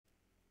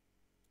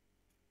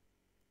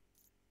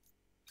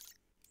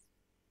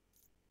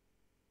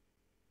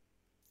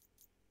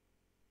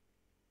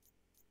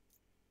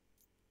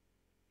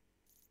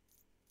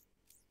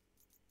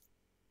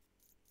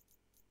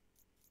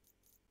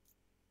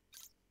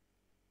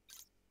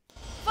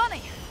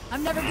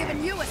I've never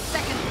given you a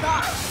second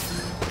thought.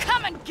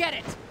 Come and get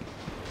it!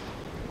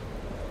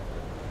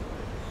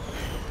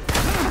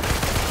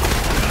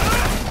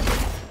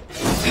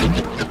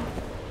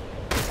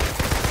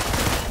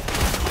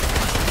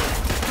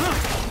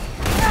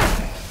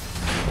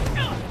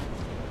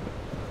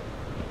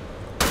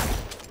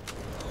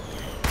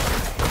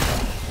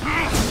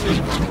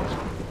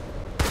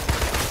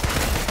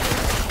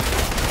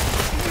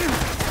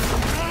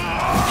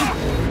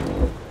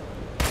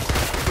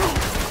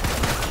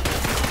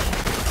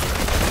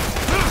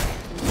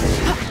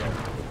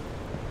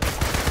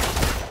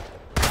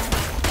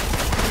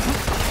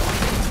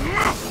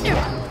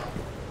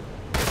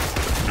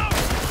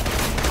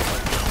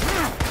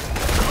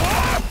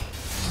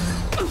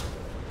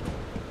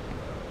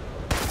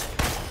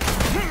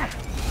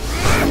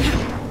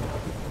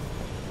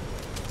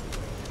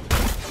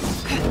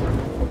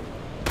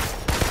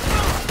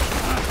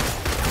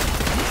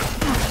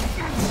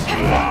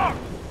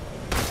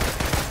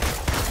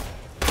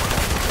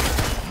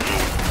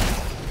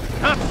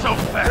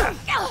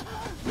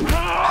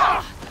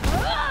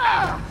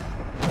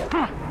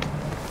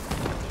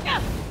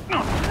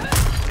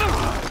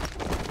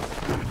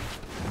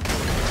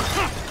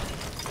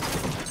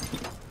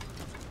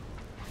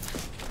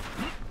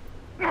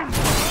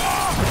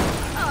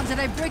 Did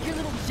I break your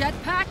little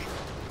jetpack?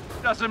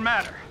 Doesn't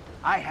matter.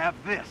 I have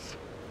this.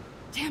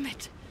 Damn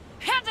it.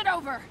 Hand it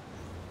over!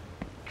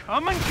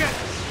 Come and get it!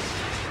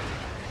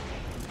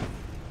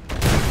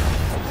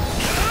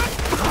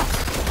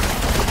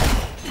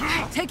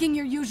 Taking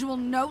your usual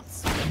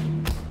notes?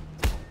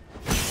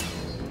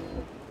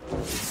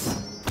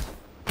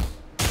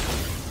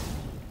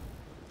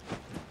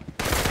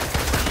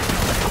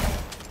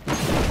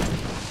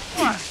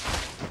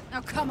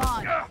 Now come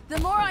on. The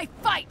more I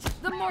fight,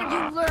 the more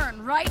you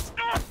learn, right?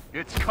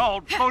 It's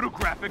called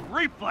photographic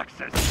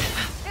reflexes.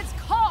 It's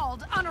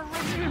called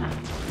unoriginal.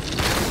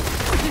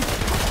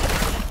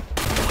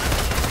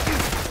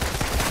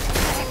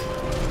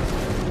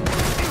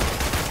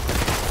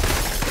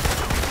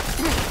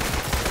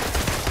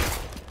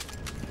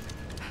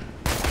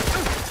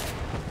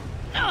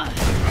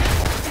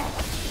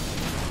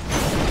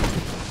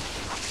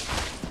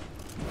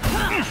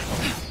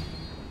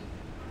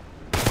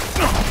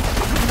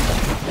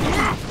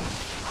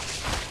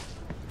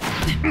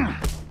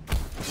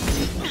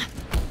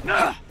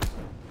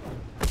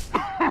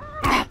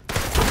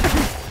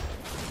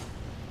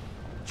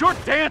 Your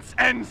dance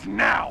ends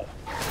now!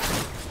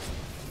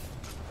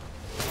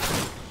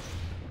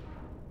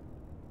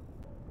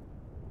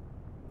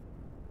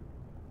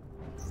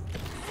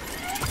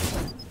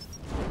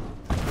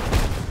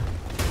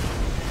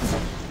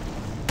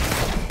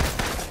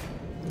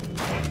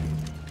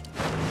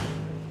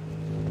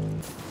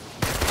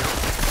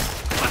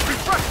 Must be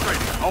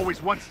frustrating,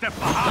 always one step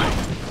behind.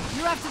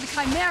 You're after the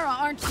Chimera,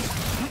 aren't you?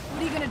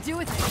 What are you gonna do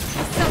with it?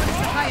 Sell it to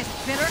the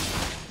highest bidder?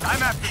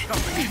 I'm after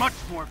something much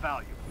more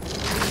valuable.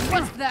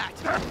 What's that?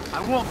 I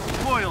won't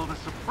spoil the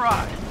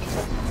surprise.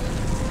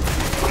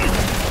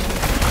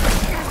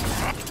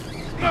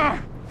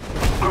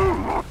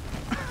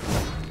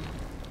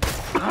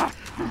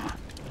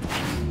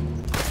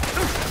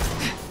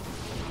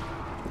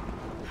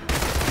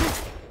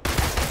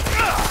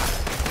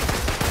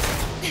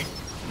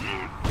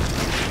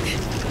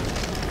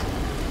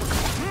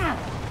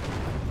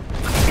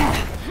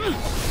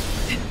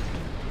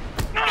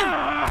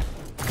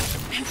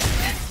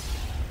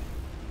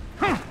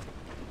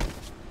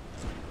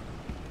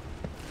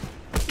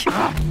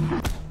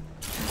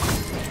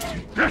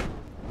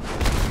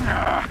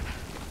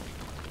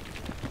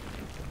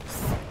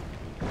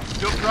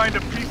 Still trying to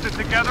piece it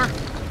together?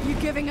 You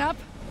giving up?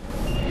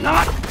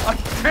 Not a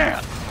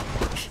chance!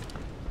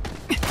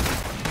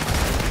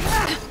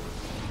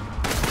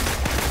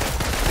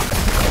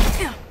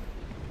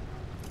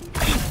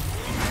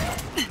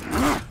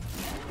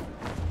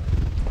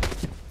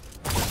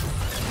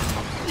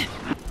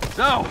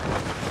 So,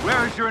 where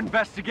has your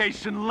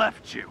investigation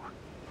left you?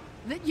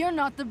 That you're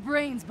not the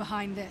brains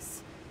behind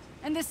this.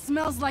 And this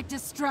smells like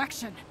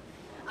distraction.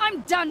 I'm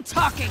done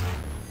talking!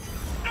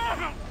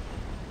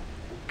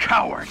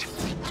 Coward!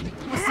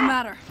 What's the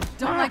matter?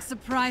 Don't like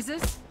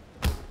surprises?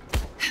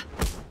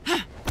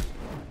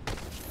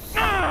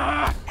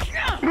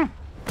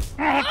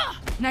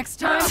 Next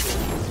time,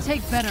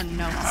 take better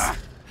notes.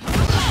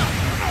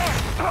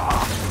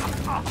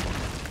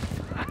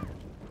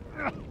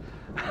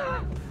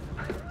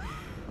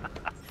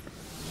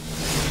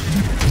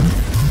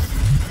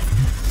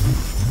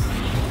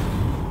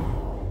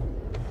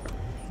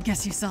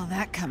 Guess you saw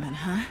that coming,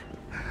 huh?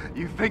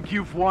 You think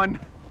you've won?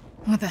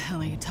 What the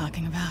hell are you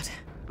talking about?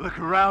 Look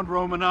around,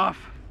 Romanoff.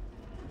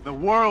 The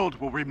world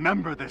will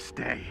remember this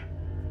day.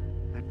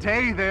 The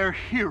day their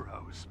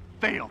heroes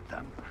failed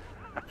them.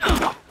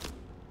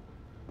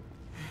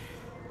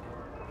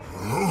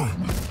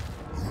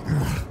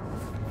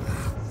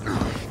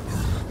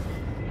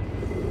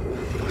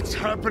 What's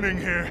happening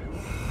here?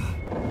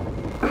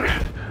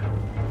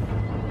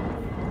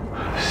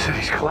 The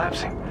city's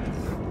collapsing.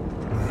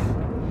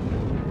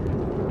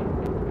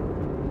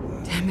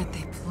 Damn it,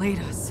 they played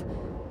us.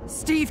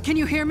 Steve, can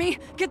you hear me?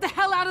 Get the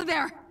hell out of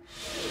there!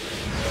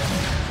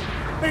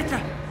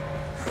 Nathan!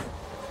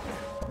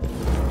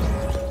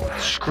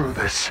 Screw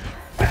this.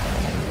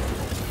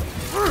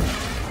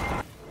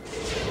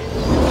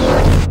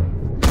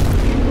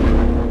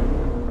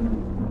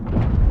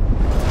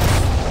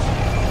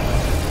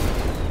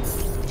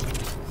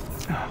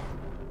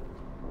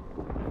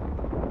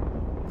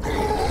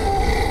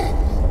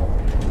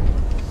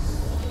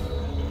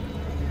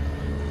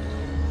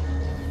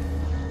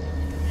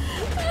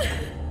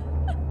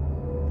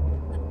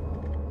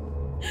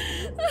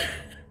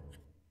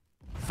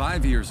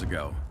 Five years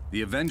ago,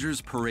 the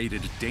Avengers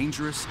paraded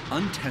dangerous,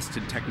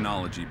 untested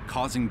technology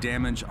causing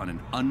damage on an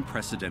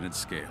unprecedented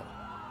scale.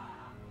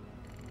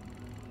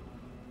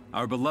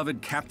 Our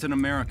beloved Captain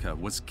America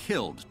was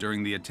killed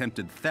during the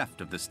attempted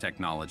theft of this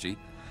technology.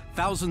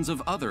 Thousands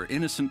of other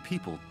innocent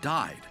people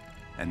died,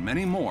 and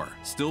many more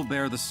still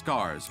bear the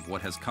scars of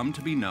what has come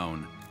to be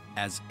known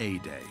as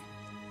A-Day.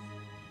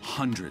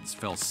 Hundreds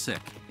fell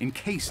sick,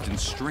 encased in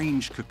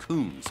strange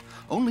cocoons,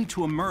 only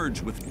to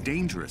emerge with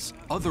dangerous,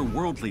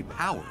 otherworldly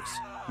powers.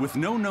 With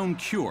no known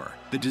cure,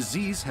 the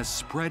disease has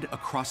spread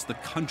across the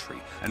country,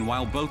 and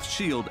while both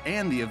S.H.I.E.L.D.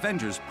 and the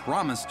Avengers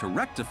promised to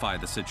rectify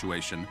the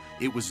situation,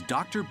 it was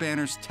Dr.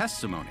 Banner's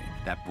testimony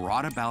that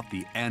brought about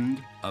the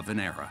end of an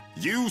era.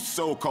 You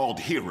so-called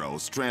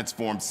heroes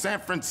transformed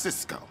San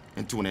Francisco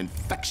into an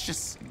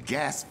infectious,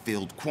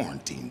 gas-filled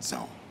quarantine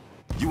zone.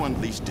 You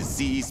unleashed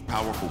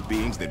disease-powerful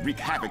beings that wreak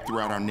havoc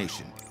throughout our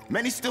nation.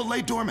 Many still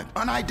lay dormant,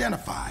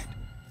 unidentified.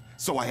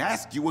 So I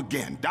ask you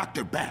again,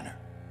 Dr. Banner,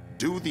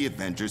 do the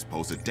Avengers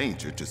pose a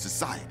danger to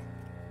society?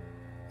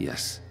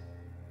 Yes.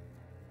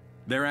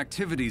 Their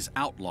activities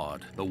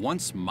outlawed, the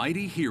once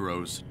mighty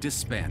heroes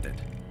disbanded.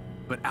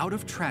 But out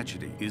of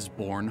tragedy is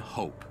born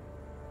hope.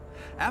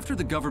 After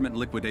the government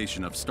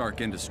liquidation of Stark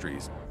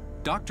Industries,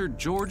 Dr.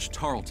 George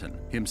Tarleton,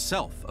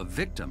 himself a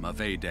victim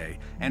of A-Day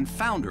and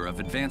founder of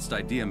Advanced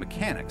Idea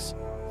Mechanics,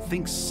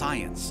 thinks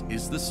science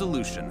is the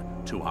solution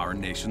to our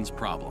nation's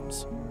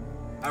problems.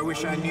 I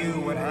wish I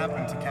knew what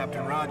happened to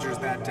Captain Rogers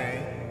that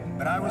day,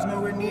 but I was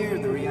nowhere near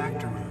the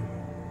reactor room.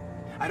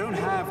 I don't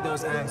have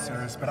those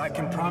answers, but I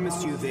can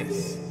promise you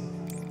this.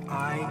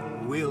 I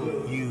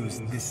will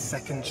use this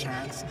second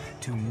chance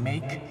to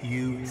make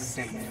you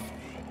safe.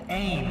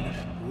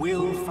 AIM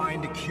will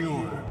find a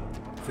cure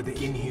for the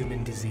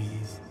inhuman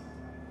disease.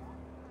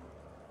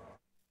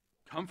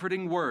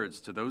 Comforting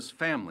words to those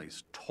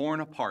families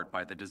torn apart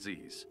by the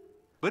disease.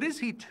 But is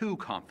he too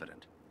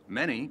confident?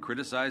 Many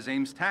criticize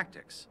AIM's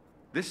tactics.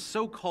 This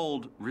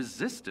so-called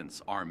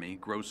resistance army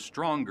grows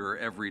stronger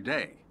every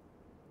day.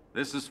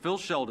 This is Phil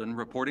Sheldon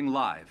reporting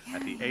live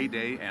at the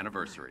A-Day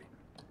anniversary.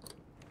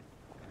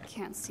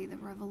 Can't see the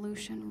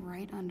revolution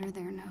right under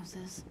their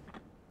noses.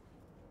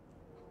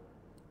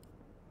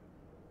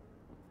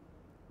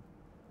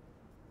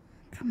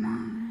 Come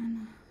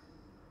on.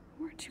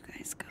 Where'd you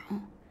guys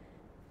go?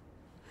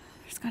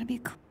 There's gotta be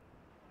a...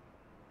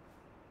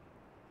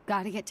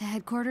 Gotta get to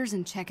headquarters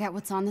and check out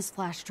what's on this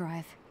flash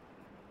drive.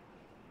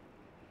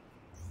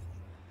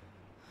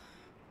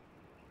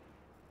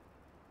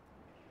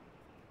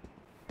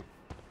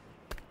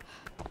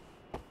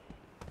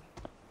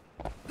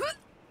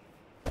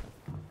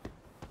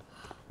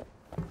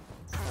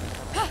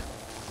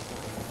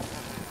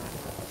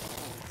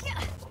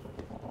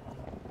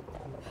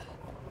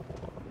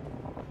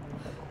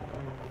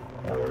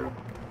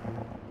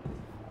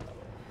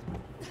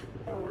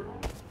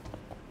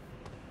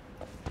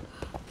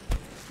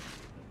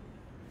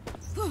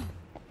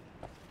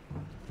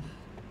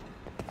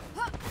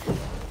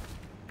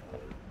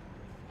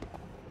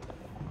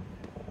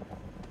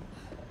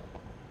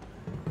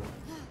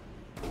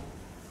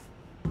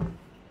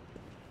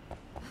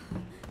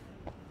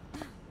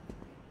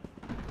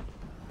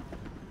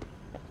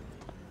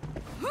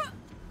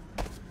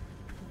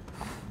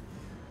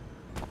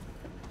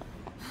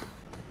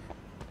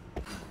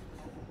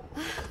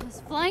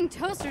 Flying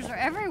toasters are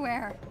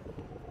everywhere.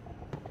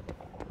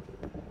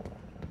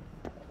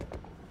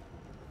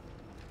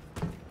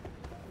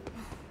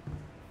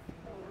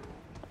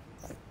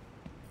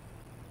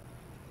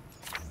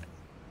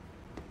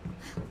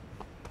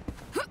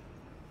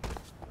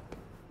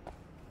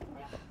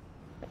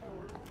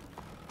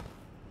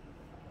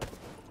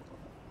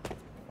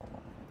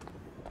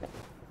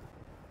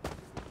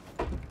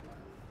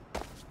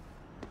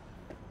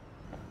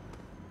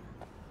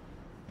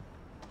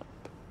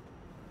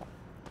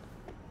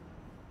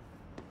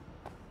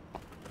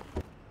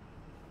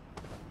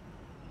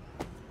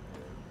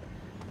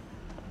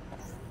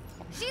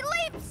 She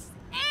leaps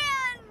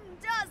and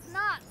does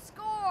not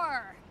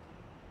score.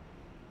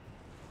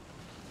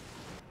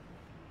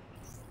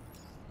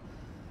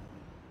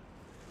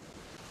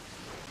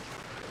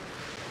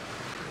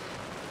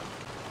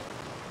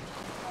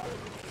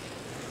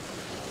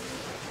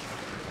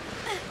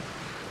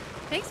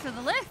 Thanks for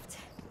the lift.